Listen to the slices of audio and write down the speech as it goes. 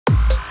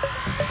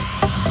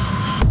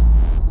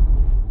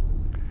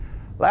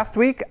Last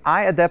week,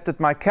 I adapted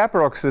my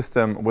CAPAROC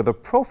system with a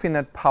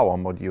Profinet power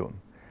module.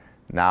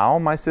 Now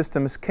my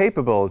system is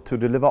capable to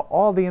deliver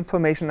all the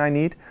information I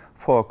need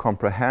for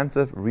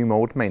comprehensive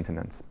remote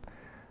maintenance.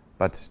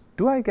 But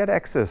do I get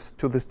access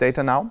to this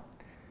data now?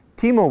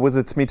 Timo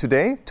visits me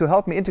today to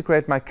help me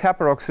integrate my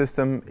CAPAROC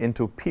system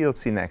into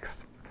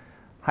PLCnext.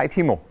 Hi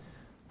Timo.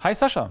 Hi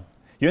Sasha.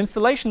 Your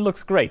installation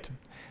looks great.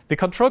 The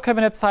control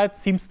cabinet side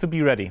seems to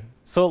be ready.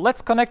 So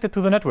let's connect it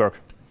to the network.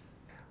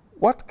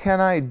 What can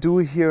I do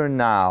here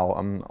now?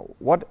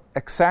 What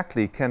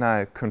exactly can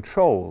I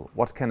control?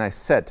 What can I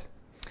set?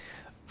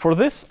 For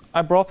this,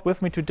 I brought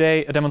with me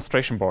today a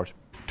demonstration board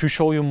to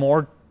show you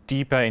more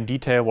deeper in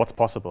detail what's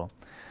possible.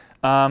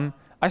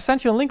 I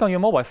sent you a link on your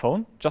mobile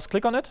phone. Just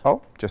click on it.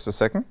 Oh, just a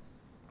second.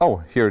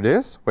 Oh, here it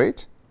is.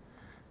 Wait.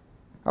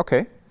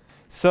 OK.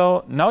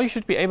 So now you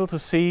should be able to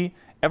see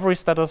every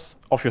status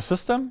of your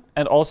system,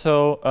 and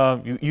also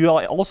you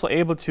are also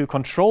able to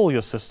control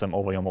your system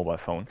over your mobile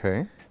phone.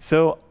 OK.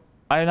 So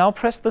I now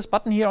press this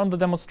button here on the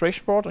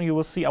demonstration board, and you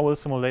will see I will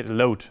simulate a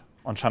load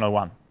on channel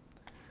 1.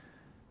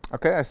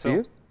 OK, I see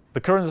it. The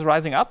current is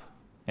rising up,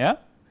 yeah?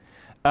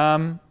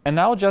 And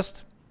now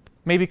just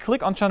maybe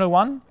click on channel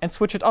 1 and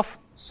switch it off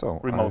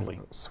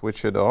remotely.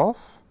 Switch it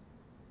off.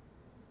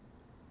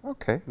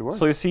 OK, it works.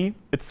 So you see,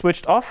 it's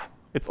switched off.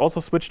 It's also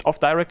switched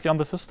off directly on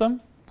the system.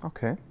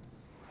 OK.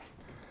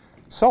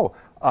 So,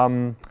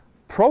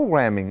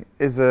 programming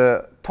is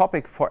a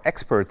topic for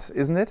experts,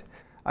 isn't it?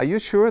 Are you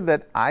sure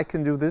that I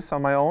can do this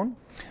on my own?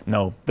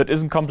 No, that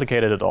isn't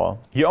complicated at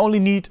all. You only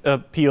need a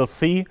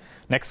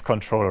PLCnext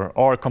controller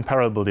or a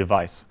comparable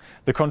device.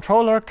 The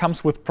controller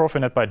comes with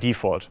Profinet by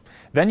default.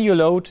 Then you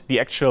load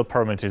the actual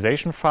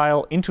parameterization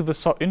file into the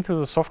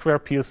software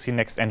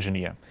PLCnext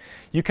Engineer.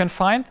 You can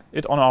find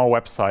it on our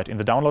website in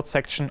the download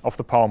section of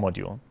the power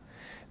module.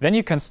 Then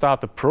you can start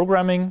the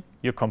programming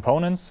your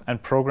components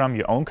and program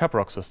your own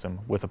CAPAROC system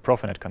with a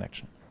Profinet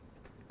connection.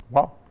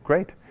 Wow,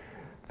 great.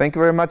 Thank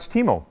you very much,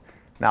 Timo.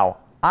 Now,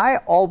 I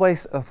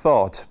always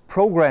thought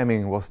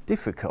programming was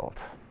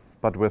difficult,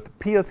 but with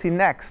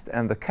PLCnext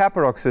and the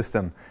CAPAROC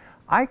system,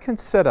 I can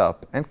set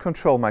up and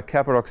control my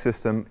CAPAROC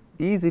system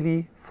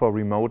easily for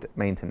remote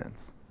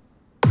maintenance.